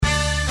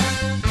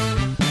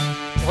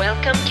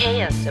Welcome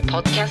Chaos, a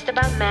podcast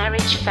about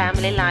marriage,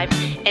 family life,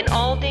 and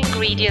all the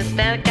ingredients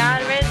that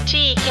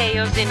guarantee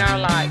chaos in our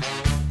lives.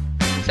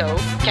 So,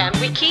 can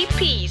we keep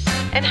peace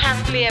and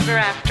happily ever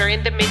after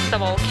in the midst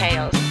of all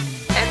chaos?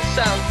 And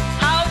so,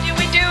 how do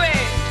we do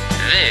it?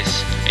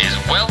 This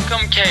is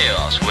Welcome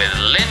Chaos with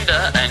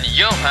Linda and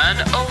Johan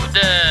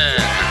Oden.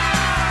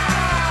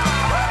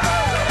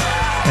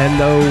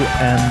 Hello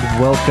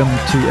and welcome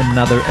to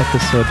another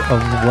episode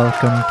of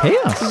Welcome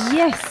Chaos.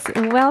 Yes,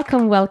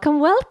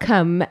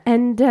 welcome.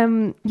 And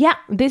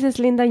this is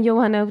Linda and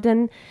Johan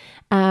Oden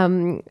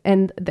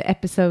and the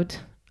episode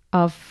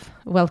of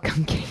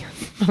Welcome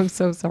Chaos. I'm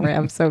so sorry,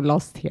 I'm so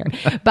lost here.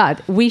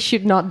 But we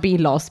should not be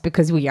lost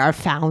because we are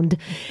found.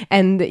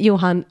 And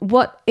Johan,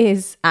 what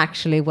is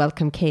actually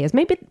Welcome Chaos?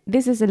 Maybe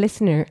this is a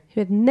listener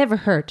who had never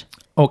heard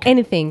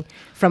anything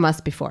from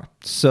us before.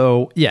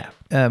 So,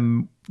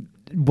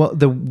 well,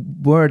 the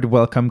word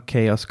welcome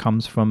chaos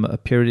comes from a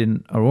period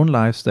in our own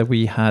lives that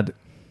we had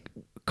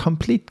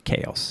complete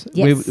chaos.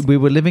 Yes. We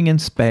were living in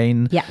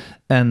Spain,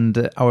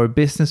 and our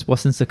business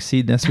wasn't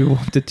succeeding as we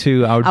wanted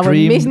to. Our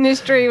dream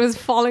ministry was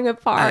falling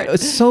apart.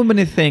 So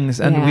many things,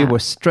 and we were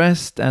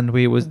stressed, and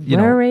we was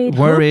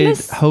worried,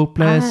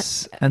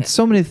 hopeless, and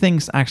so many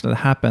things actually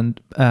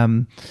happened.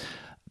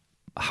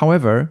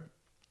 However,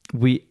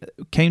 we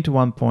came to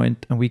one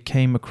point and we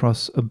came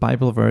across a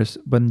Bible verse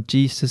when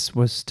Jesus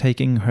was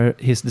taking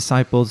his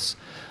disciples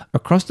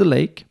across the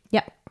lake.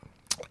 Yeah.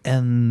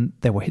 And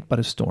they were hit by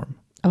the storm.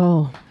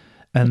 Oh.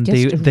 And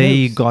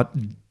they got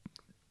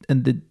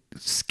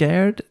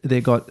scared,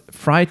 they got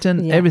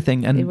frightened,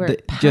 everything, and they were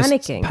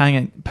panicking.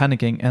 Just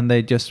panicking, and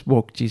they just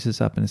woke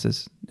Jesus up and he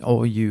says,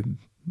 "Oh, you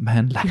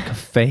man, lack of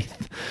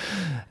faith."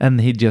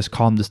 And he just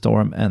calmed the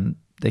storm and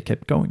they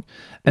kept going.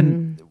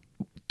 And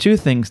two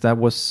things that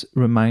was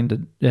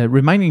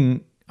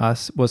reminding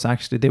us was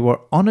actually they were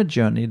on a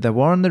journey, they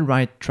were on the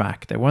right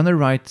track, they were on the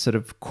right sort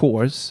of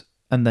course,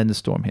 and then the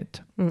storm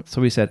hit. So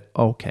we said,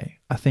 okay,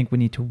 I think we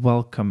need to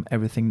welcome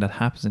everything that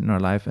happens in our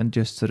life and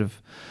just sort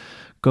of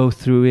go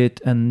through it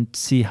and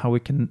see how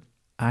we can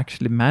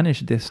actually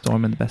manage this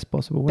storm in the best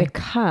possible way.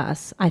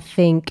 Because I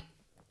think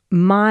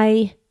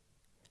my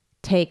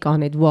take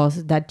on it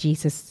was that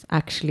Jesus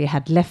actually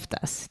had left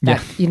us,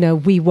 that,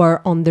 we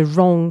were on the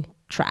wrong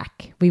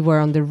track. We were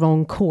on the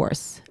wrong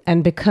course.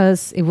 And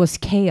because it was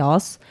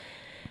chaos,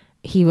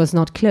 he was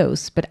not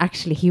close, but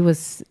actually he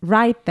was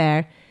right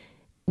there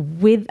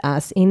with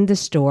us in the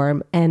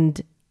storm,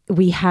 and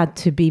we had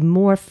to be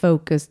more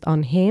focused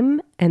on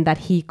him and that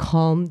he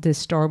calmed the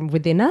storm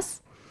within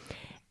us,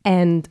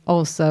 and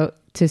also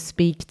to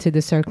speak to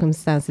the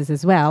circumstances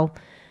as well.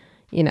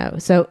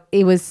 So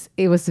it was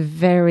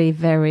very,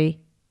 very,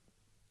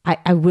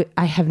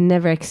 I have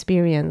never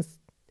experienced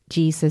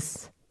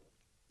Jesus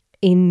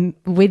in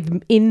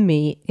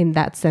me in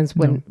that sense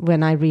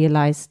when I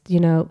realized,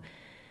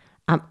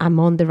 I'm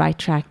on the right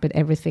track, but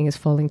everything is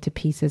falling to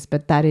pieces.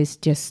 But that is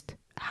just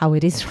how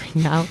it is right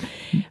now.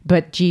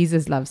 But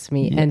Jesus loves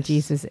me, and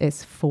Jesus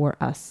is for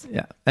us.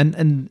 Yeah,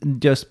 and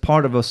just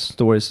part of our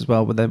stories as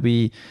well, that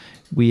we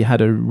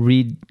had a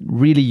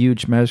really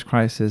huge marriage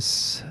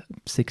crisis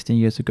 16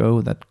 years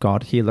ago that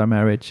God healed our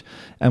marriage,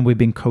 and we've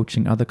been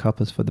coaching other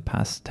couples for the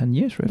past 10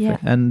 years, really. Yeah.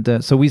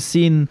 And so we've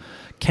seen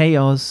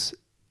chaos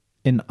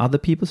in other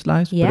people's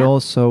lives, but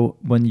also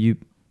when you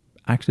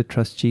actually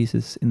trust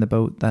Jesus in the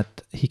boat,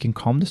 that he can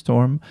calm the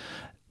storm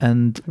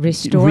and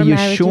reassure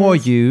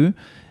marriages. You,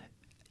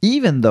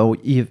 even though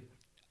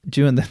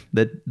during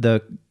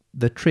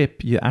the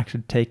trip you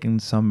actually taken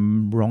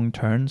some wrong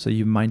turns, so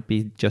you might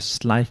be just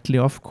slightly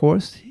off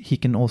course, he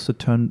can also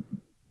turn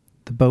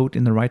the boat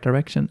in the right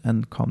direction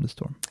and calm the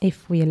storm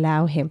if we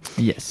allow him.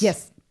 Yes.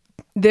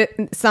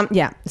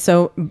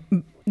 So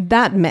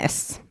that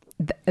mess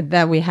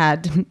that we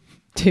had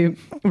to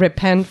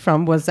repent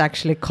from was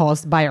actually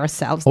caused by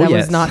ourselves.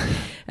 Was not,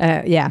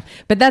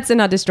 but that's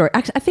another story.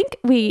 Actually, I think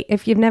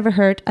if you've never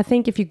heard, I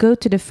think if you go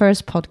to the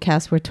first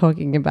podcast, we're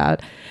talking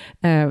about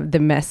the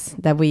mess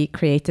that we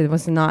created. It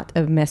was not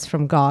a mess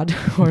from God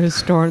or a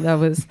storm that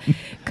was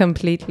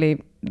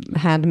completely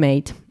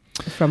handmade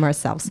from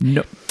ourselves.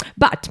 No.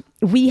 But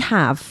we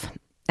have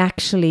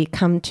actually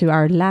come to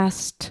our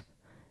last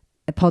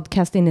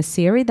podcast in a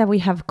series that we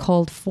have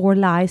called 4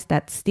 Lies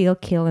That Steal,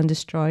 Kill, and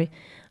Destroy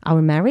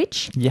Our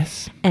Marriage.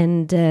 Yes.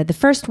 And the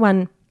first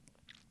one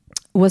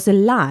was a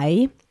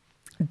lie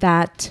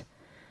that,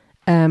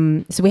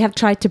 so we have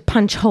tried to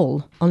punch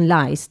hole on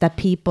lies that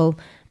people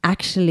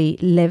actually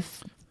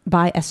live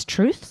by as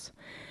truths.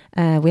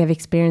 We have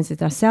experienced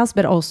it ourselves,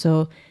 but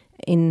also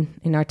in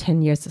our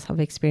 10 years of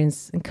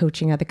experience in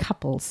coaching other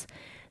couples,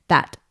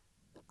 that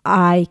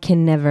I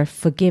can never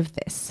forgive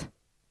this,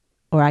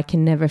 or I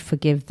can never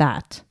forgive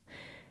that.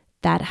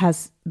 That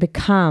has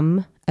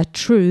become a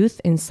truth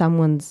in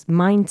someone's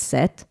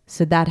mindset,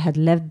 so that had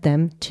led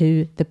them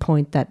to the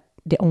point that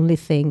the only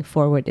thing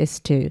forward is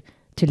to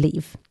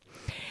leave.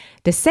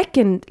 The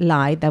second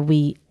lie that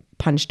we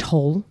punched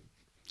hole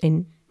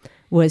in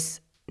was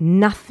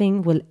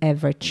nothing will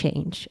ever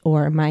change,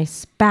 or my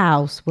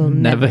spouse will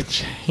never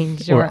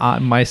change, or I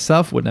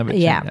myself would never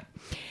change. Yeah.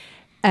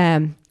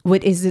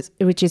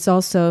 which is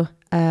also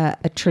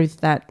a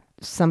truth that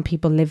some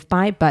people live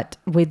by. But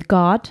with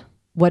God,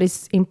 what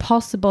is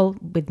impossible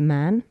with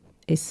man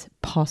is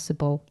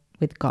possible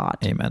with God.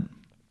 Amen.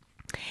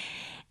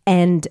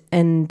 And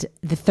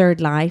the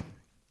third lie,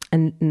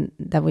 and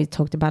that we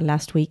talked about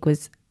last week,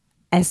 was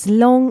as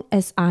long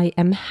as I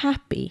am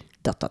happy, ...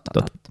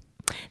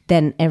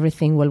 then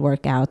everything will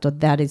work out. Or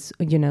that is,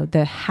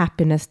 the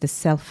happiness, the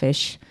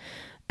selfish,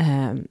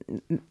 of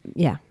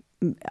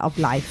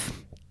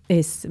life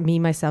is me,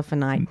 myself,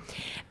 and I,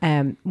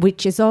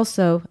 which is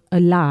also a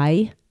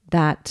lie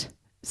that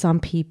some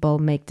people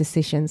make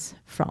decisions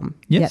from.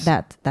 Yes.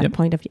 That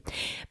point of view.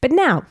 But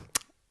now,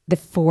 the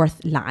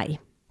fourth lie,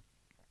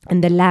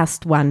 and the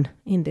last one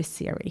in this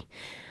series.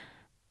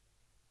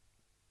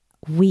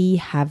 We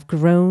have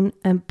grown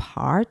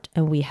apart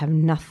and we have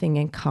nothing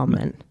in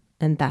common.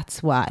 And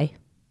that's why, ...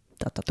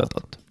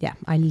 Yeah,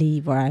 I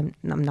leave, or I'm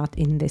not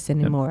in this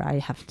anymore. I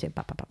have to, ...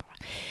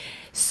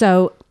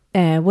 So,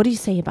 what do you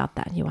say about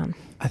that, Johan?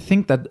 I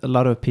think that a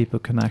lot of people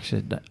can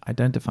actually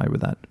identify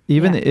with that.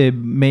 Even if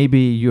maybe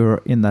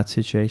you're in that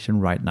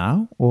situation right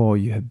now, or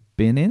you have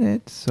been in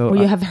it. So or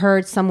you have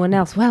heard someone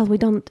else. Well,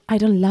 I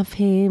don't love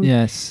him.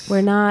 Yes, we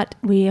are not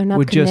We're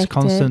connected. just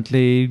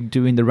constantly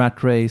doing the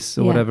rat race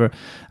or whatever.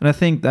 And I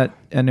think that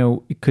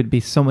it could be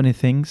so many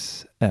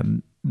things.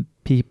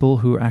 People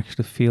who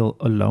actually feel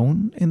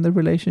alone in the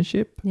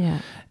relationship. Yeah.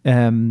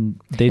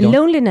 They don't.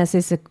 Loneliness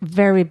is a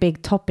very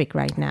big topic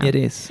right now. It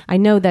is. I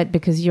know that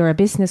because you're a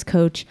business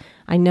coach.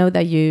 I know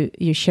that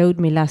you showed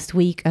me last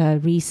week a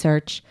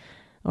research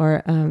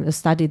or a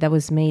study that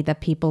was made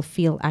that people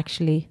feel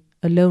actually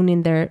alone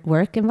in their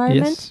work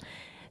environment. Yes.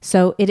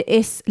 So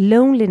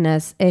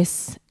loneliness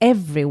is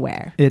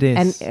everywhere. It is.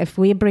 And if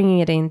we're bringing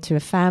it into a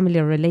family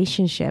or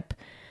relationship,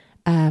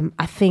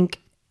 I think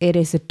it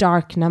is a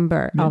dark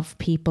number of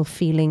people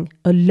feeling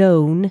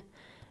alone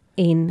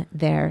in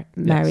their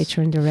marriage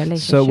or in their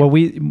relationship.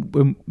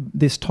 So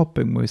this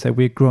topic, when we say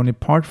we're grown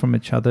apart from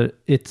each other,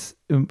 it's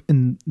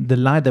in the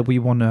lie that we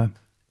want to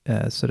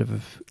sort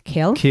of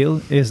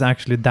kill is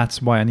actually,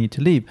 that's why I need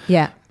to leave.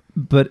 Yeah.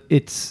 But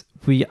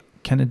we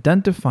can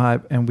identify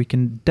and we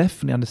can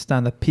definitely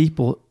understand that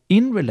people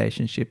in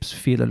relationships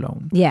feel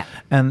alone. Yeah.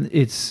 And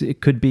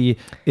it could be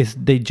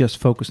they just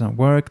focus on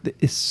work.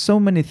 There's so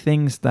many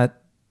things that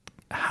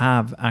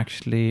have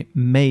actually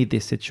made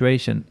this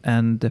situation.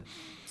 And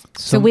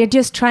so we're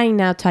just trying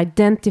now to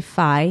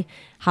identify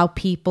how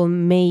people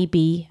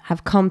maybe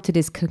have come to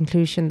this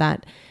conclusion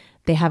that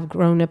they have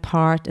grown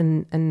apart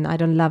and I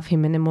don't love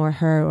him anymore,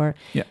 her, or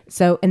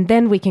so, and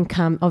then we can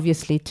come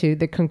obviously to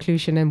the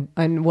conclusion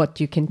and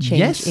what you can change.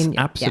 Yes,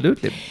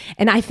 absolutely.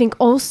 And I think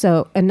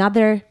also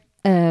another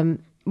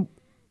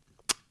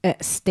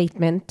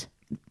statement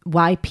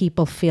why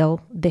people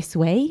feel this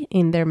way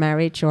in their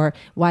marriage, or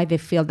why they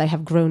feel they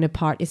have grown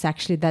apart, is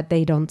actually that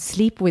they don't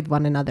sleep with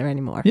one another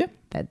anymore. Yeah.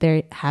 That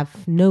they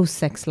have no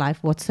sex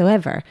life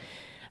whatsoever.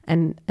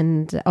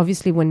 And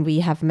obviously when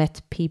we have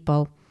met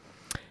people,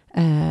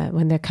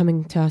 when they're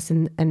coming to us,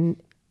 and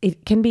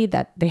it can be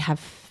that they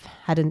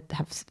hadn't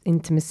have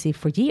intimacy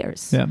for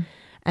years. Yeah.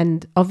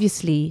 And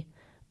obviously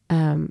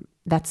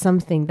that's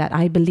something that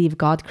I believe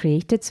God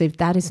created. So if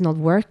that is not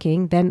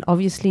working, then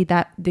obviously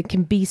that there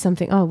can be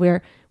something,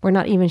 we're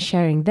not even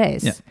sharing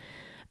this. Yeah.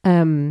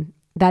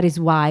 That is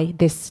why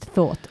this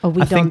thought,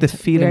 I think the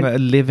feeling of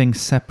living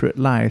separate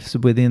lives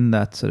within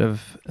that sort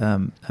of,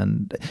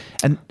 and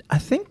I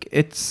think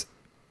it's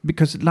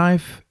because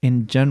life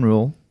in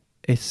general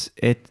is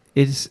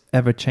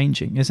ever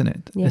changing, isn't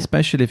it? Yeah.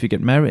 Especially if you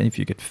get married, if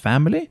you get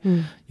family,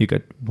 you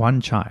get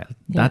one child.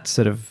 Yeah. That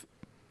sort of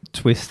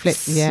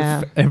twists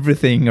Yeah.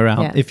 everything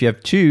around. Yeah. If you have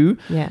two,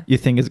 Yeah. you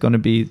think it's going to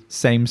be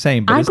same,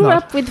 but I it's grew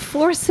not. up with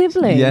 4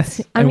 siblings.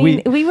 Yes. I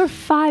mean, we were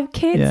 5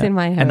 kids in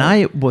my home. And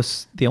I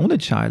was the only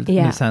child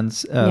in a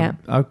sense.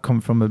 I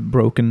come from a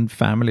broken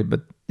family,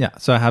 but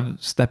so I have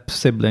step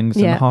siblings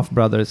and half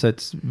brothers. So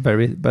it's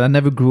but I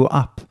never grew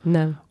up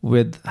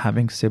with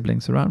having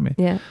siblings around me.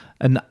 Yeah.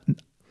 And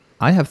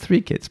I have 3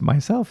 kids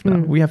myself now.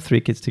 We have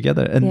 3 kids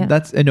together, and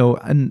that's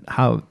and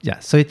how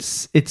so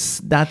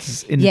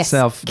that's in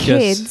itself.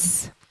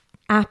 Kids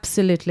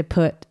absolutely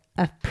put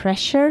a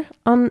pressure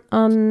on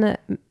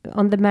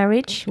the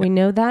marriage. We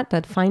know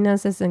that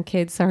finances and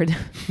kids are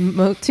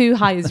the 2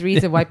 highest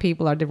reason why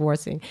people are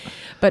divorcing.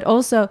 But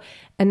also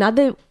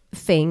another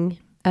thing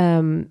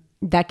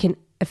that can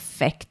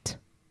affect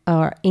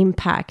or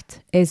impact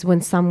is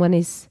when someone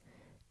is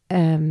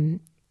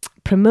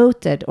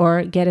promoted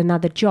or get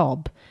another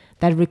job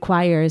that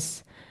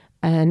requires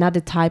another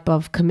type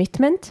of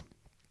commitment.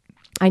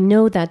 I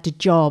know that the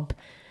job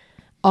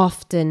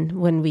often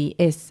when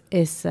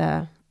is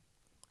a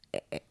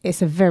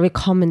very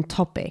common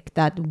topic,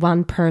 that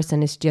one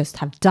person is just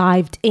have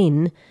dived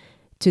in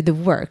to the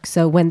work.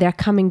 So when they're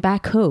coming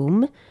back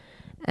home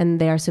and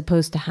they are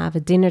supposed to have a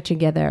dinner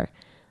together,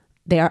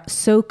 they are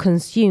so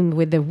consumed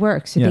with their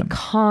work, so they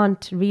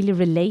can't really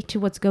relate to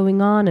what's going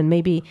on. And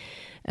maybe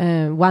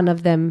one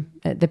of them,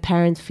 the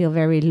parents, feel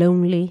very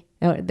lonely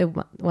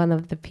one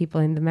of the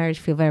people in the marriage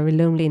feel very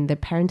lonely in their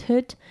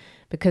parenthood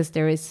because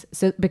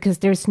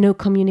there's no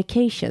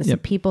communication. So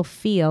people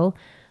feel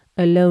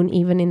alone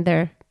even in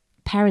their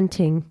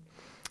parenting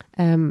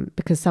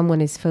because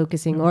someone is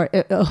focusing or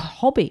a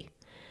hobby.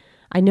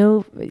 I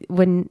know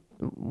when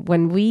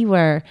we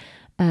were,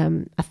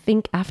 I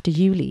think after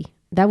Julie,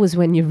 that was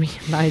when you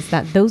realized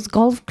that those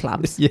golf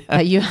clubs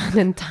that you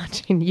hadn't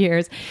touched in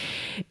years,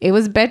 it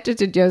was better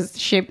to just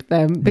ship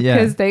them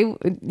because they,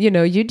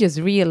 you just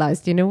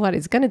realized,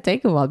 it's going to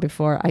take a while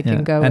before I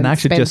can go and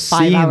actually spend just 5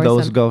 seeing hours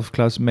those golf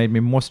clubs made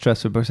me more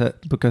stressful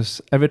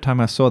because every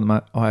time I saw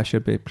them, I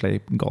should be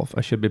playing golf.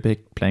 I should be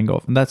playing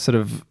golf. And that's sort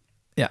of,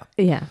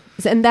 Yeah.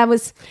 So, and that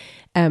was,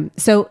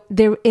 so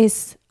there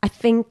is, I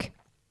think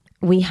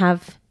we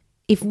have,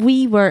 if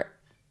we were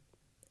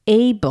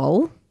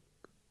able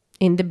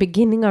in the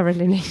beginning of a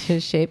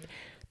relationship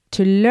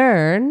to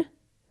learn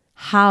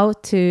how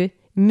to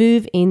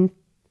move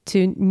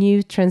into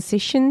new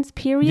transitions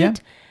period,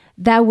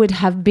 that would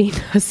have been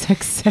a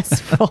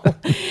successful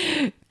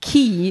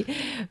key.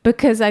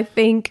 Because I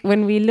think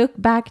when we look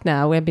back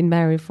now, we've been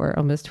married for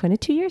almost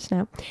 22 years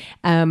now.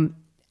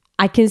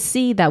 I can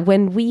see that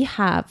when we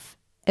have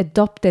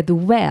adopted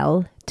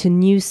well to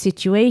new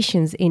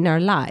situations in our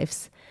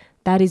lives,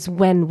 that is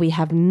when we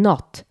have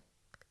not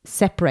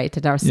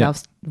separated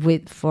ourselves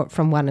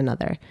from one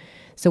another.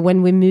 So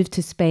when we moved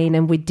to Spain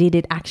and we did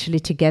it actually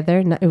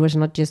together, it was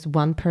not just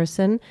one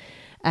person.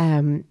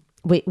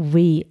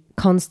 We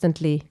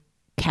constantly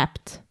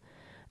kept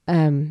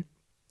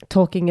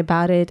talking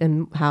about it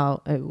and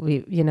how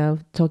we,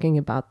 talking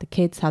about the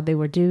kids, how they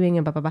were doing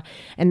and blah, blah, blah.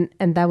 And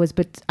that was,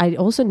 but I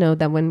also know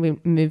that when we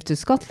moved to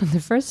Scotland the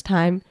first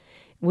time,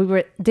 we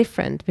were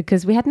different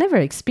because we had never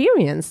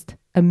experienced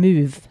a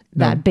move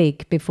that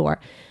big before.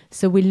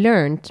 So we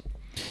learned.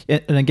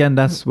 And again,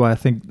 that's why I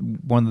think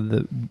one of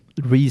the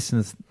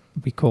reasons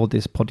we call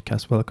this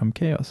podcast Welcome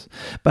Chaos.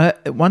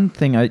 But one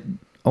thing I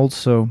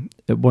also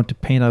want to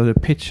paint out a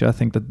picture I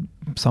think that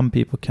some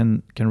people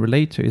can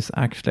relate to is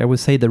actually, I would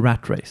say, the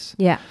rat race.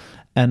 Yeah.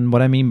 And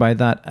what I mean by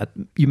that,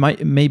 you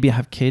might maybe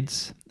have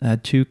kids,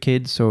 2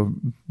 kids or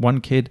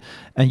 1 kid,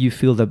 and you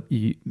feel that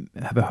you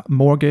have a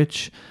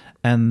mortgage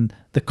and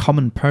the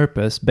common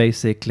purpose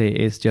basically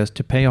is just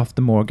to pay off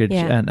the mortgage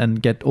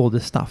and get all the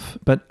stuff.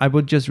 But I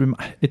would just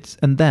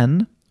and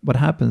then what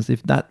happens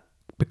if that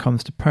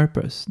becomes the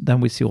purpose, then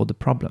we see all the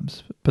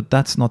problems. But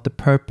that's not the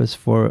purpose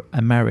for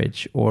a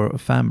marriage or a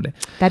family.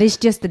 That is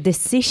just the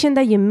decision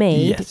that you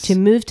made to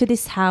move to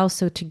this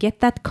house or to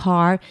get that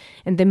car,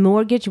 and the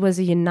mortgage was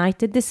a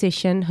united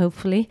decision,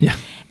 hopefully. Yeah.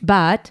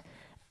 But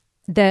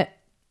I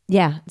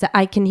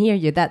can hear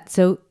you.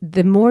 So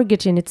the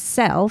mortgage in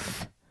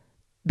itself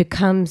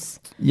becomes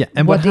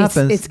and what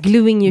happens, it's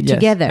gluing you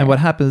together. And what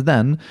happens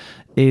then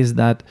is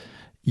that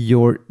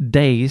your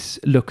days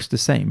looks the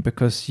same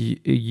because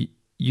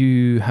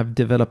you have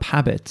developed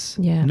habits,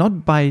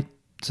 not by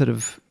sort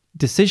of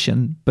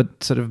decision,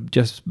 but sort of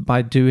just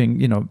by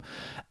doing,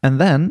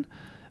 and then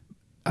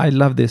I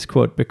love this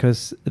quote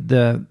because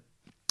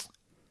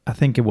I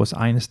think it was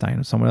Einstein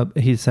or someone else,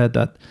 he said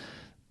that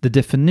the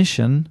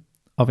definition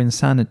of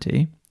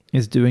insanity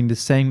is doing the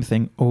same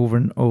thing over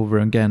and over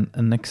again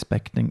and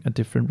expecting a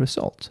different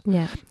result.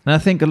 Yeah. And I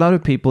think a lot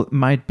of people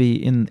might be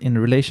in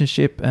a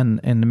relationship and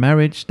in a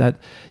marriage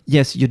that,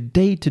 yes, your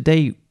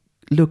day-to-day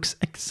looks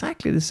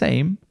exactly the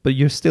same, but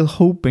you're still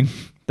hoping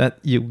that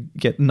you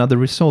get another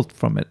result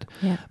from it.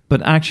 Yeah.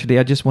 But actually,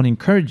 I just want to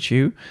encourage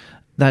you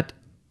that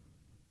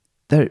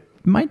there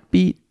might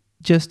be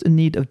just a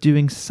need of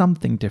doing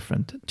something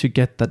different to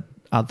get that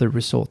other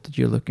result that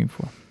you're looking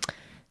for.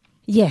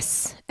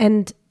 Yes.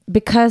 And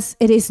because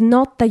it is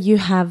not that you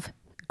have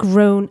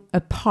grown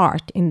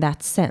apart in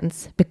that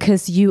sense,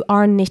 because you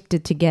are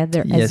knitted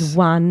together as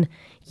one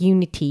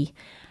unity.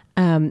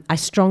 I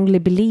strongly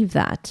believe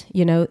that,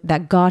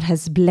 that God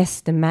has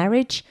blessed the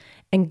marriage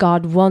and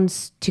God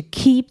wants to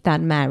keep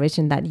that marriage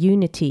and that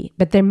unity.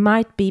 But there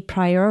might be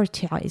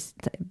priorities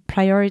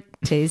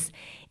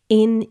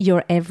in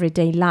your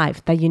everyday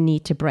life that you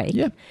need to break.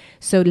 Yeah.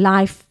 So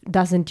life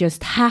doesn't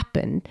just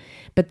happen,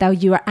 but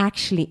that you are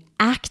actually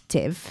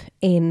active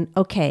in,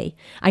 okay,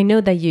 I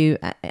know that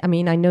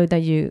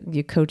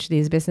you coach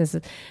these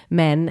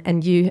businessmen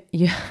and you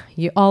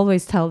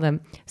always tell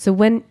them, so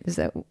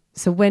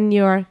when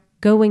you're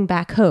going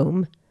back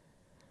home,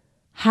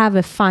 have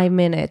a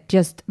 5-minute,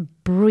 just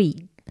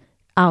breathe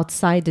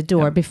outside the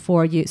door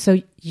before you,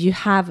 so you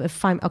have a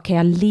 5, okay,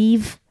 I'll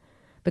leave,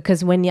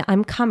 because when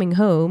I'm coming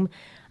home,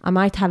 I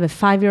might have a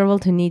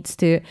 5-year-old who needs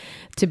to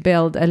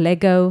build a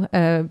Lego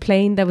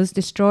plane that was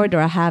destroyed, or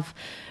I have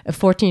a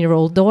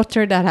 14-year-old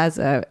daughter that has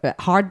a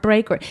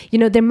heartbreak, or,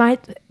 there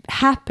might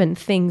happen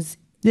things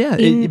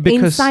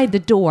inside the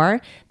door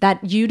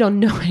that you don't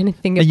know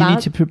anything about. You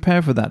need to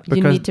prepare for that.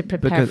 You need to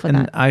prepare for that.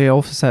 And I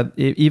also said,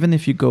 even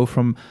if you go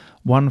from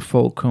one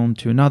phone call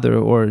to another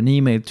or an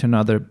email to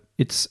another,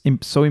 it's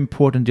so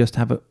important just to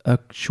have a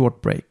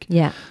short break.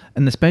 Yeah.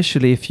 And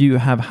especially if you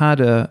have had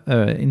a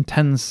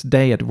intense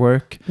day at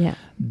work, Yeah.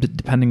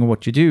 depending on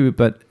what you do,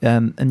 but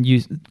and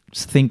you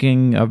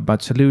thinking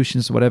about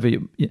solutions, whatever.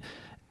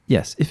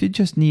 Yes, if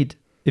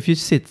you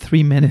sit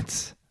 3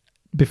 minutes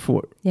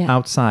before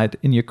outside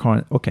in your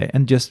car,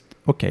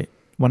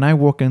 when I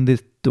walk in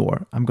this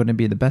door, I'm going to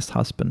be the best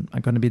husband.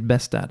 I'm going to be the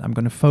best dad. I'm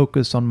going to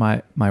focus on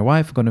my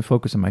wife. I'm going to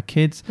focus on my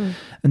kids,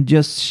 and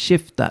just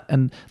shift that.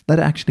 And that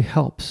actually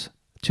helps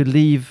to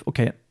leave.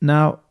 Okay,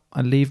 now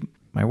I leave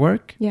my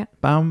work. Yeah.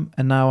 Bam.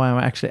 And now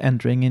I'm actually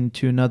entering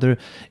into another.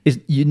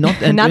 You're not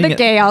entering Another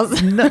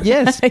chaos.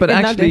 Yes, but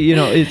actually,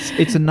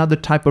 it's another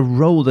type of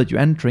role that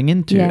you're entering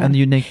into, and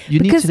you need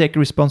to take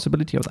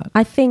responsibility of that.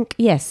 I think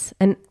yes,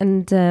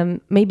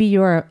 and maybe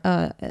you're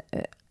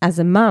as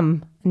a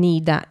mum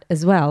need that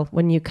as well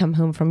when you come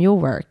home from your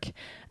work.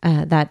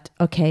 That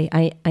okay,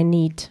 I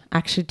need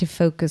actually to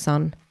focus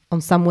on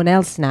someone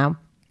else now.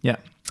 Yeah,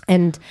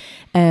 and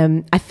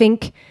I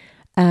think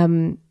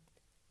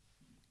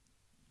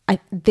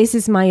this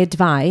is my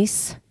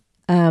advice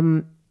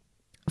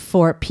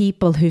for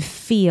people who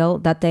feel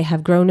that they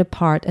have grown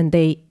apart and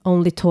they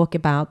only talk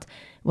about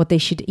what they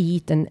should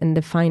eat and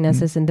the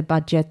finances and the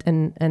budget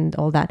and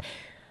all that.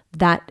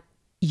 That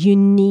you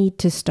need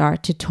to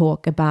start to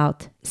talk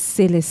about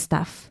silly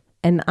stuff.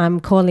 And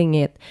I'm calling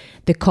it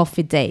the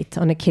coffee date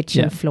on a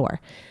kitchen floor.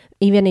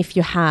 Even if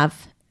you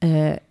have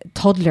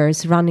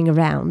toddlers running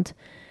around,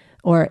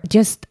 or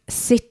just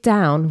sit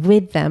down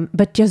with them,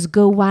 but just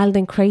go wild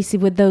and crazy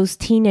with those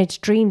teenage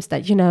dreams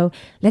that,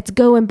 let's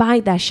go and buy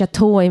that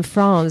chateau in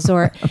France,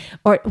 or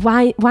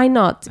why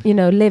not,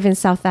 live in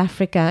South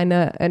Africa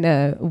in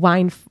a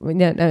wine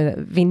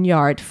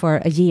vineyard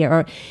for a year,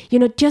 or,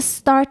 just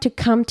start to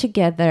come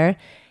together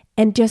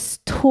and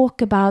just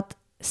talk about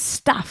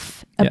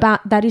stuff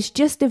about that is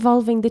just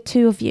evolving the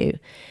two of you.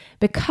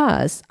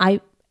 Because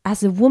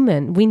as a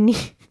woman, we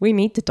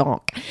need to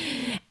talk.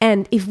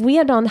 And if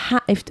we don't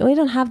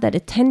have that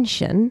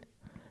attention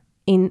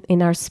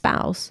in our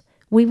spouse,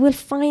 we will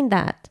find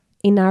that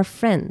in our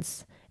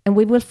friends, and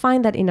we will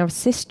find that in our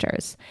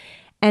sisters.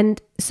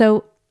 And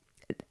so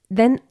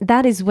then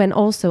that is when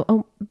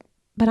also,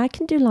 but I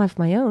can do life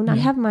my own. I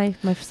have my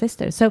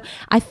sisters. So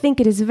I think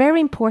it is very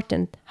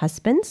important,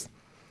 husbands,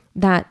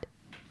 that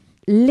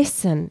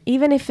listen,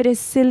 even if it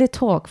is silly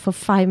talk for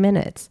 5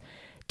 minutes,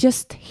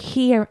 just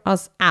hear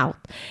us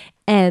out.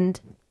 And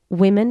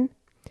women,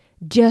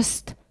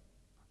 just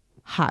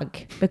hug.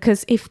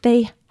 Because if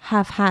they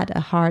have had a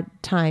hard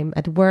time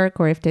at work,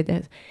 or if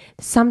they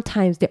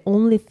sometimes the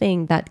only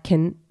thing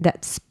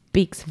that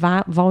speaks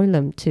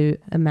volume to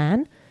a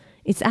man,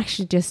 it's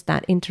actually just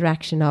that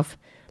interaction of,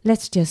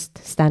 let's just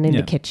stand in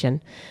the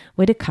kitchen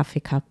with a coffee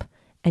cup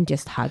and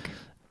just hug.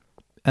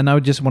 And I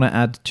would just want to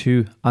add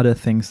 2 other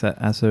things that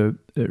as a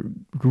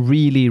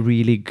really,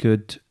 really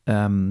good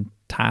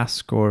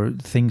task, or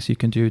things you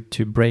can do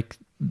to break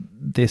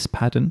this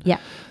pattern. Yeah.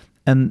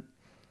 And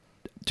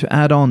to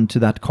add on to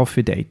that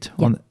coffee date,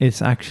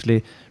 is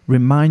actually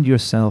remind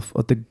yourself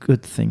of the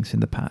good things in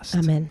the past.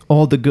 Amen.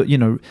 All the good,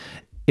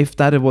 if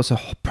that was a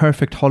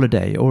perfect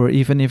holiday, or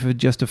even if it was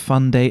just a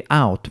fun day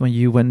out when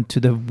you went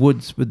to the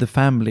woods with the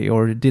family,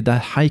 or did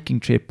that hiking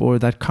trip, or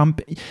that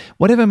company,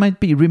 whatever it might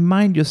be,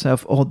 remind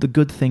yourself all the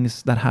good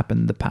things that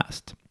happened in the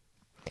past.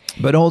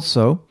 But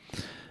also,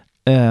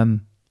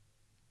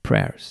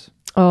 prayers.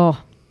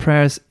 Oh,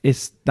 prayers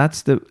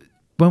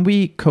when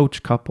we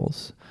coach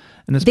couples,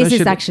 and especially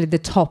this is actually the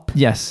top.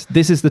 Yes,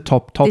 this is the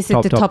top. This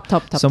is the top.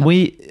 So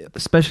we,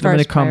 especially when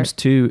it comes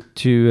to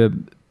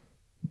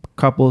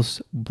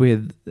couples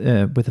with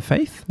a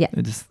faith,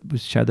 we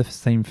share the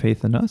same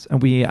faith in us,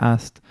 and we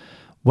asked,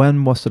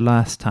 when was the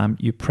last time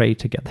you prayed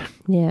together?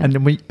 Yeah.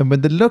 And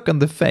when they look on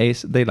the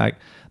face, they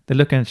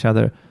look at each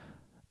other.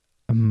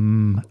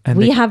 And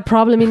we have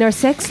problem in our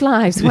sex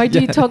lives. Why do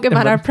you talk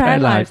about our prayer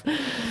life?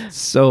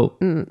 So,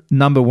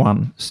 number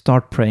 1,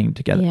 start praying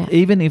together. Yeah.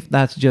 Even if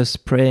that's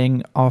just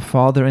praying Our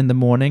Father in the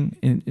morning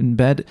in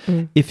bed.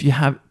 If you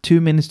have 2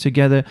 minutes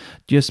together,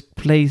 just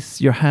place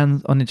your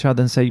hands on each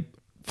other and say,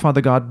 Father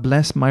God,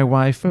 bless my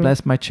wife,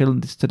 bless my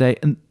children today.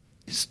 And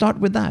start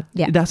with that.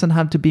 Yeah. It doesn't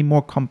have to be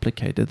more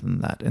complicated than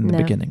that in the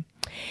beginning.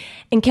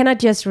 And can I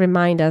just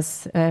remind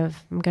us, I'm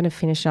going to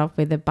finish off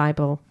with a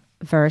Bible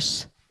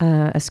verse,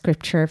 a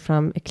scripture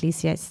from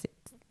Ecclesiastes.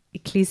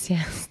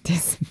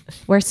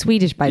 We're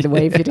Swedish, by the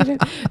way, if you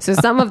didn't. So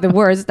some of the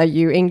words that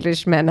you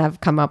Englishmen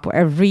have come up with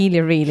are really,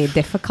 really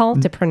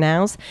difficult to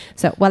pronounce.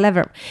 So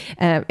whatever,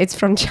 it's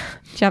from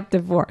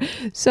chapter 4.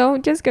 So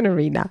I'm just going to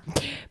read that.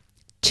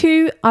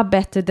 2 are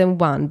better than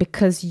 1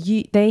 because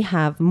they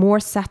have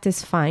more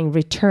satisfying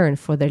return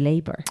for their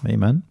labor.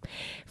 Amen.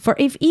 For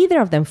if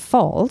either of them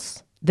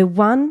falls, the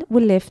one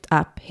will lift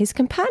up his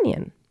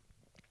companion.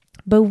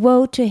 But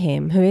woe to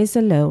him who is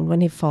alone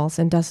when he falls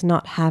and does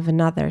not have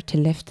another to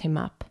lift him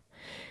up.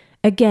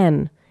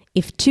 Again,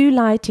 if 2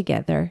 lie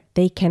together,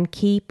 they can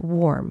keep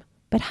warm.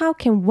 But how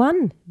can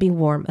one be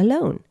warm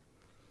alone?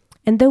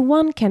 And though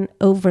one can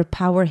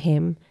overpower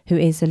him who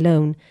is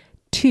alone,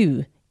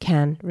 2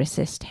 can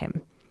resist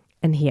him.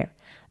 And here,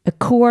 a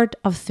cord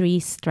of 3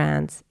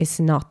 strands is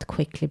not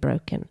quickly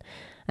broken.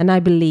 And I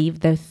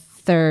believe the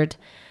third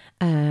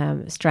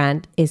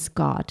strand is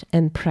God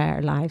and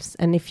prayer lives.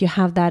 And if you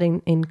have that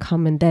in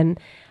common, then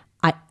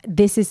I'm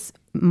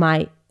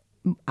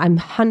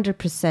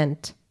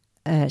 100%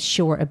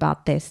 sure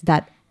about this,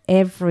 that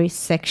every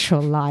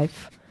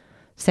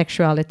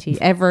sexuality,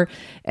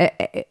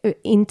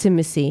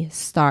 intimacy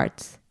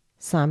starts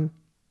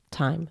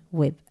sometime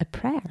with a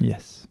prayer.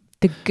 Yes.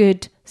 The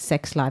good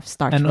sex life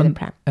starts with a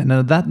prayer. And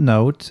on that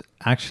note,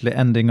 actually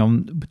ending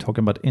on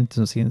talking about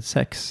intimacy and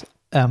sex,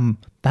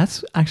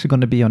 that's actually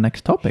going to be our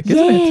next topic, isn't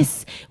it?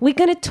 Yes, we're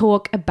going to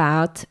talk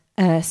about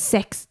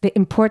sex, the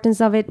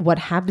importance of it, what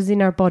happens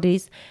in our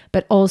bodies,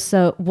 but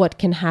also what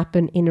can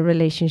happen in a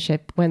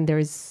relationship when there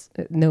is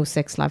no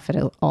sex life at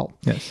all.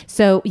 Yes.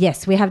 So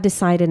yes, we have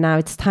decided now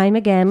it's time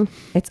again.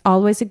 It's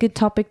always a good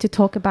topic to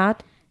talk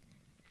about.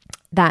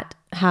 That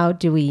how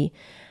do we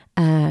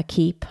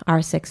keep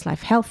our sex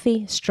life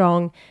healthy,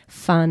 strong,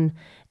 fun,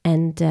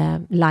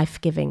 and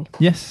life-giving?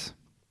 Yes.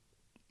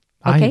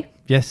 Okay.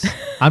 Yes.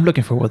 I'm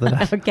looking forward to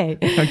that. Okay.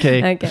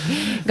 Okay.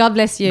 God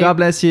bless you. God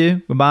bless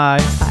you.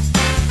 Bye-bye.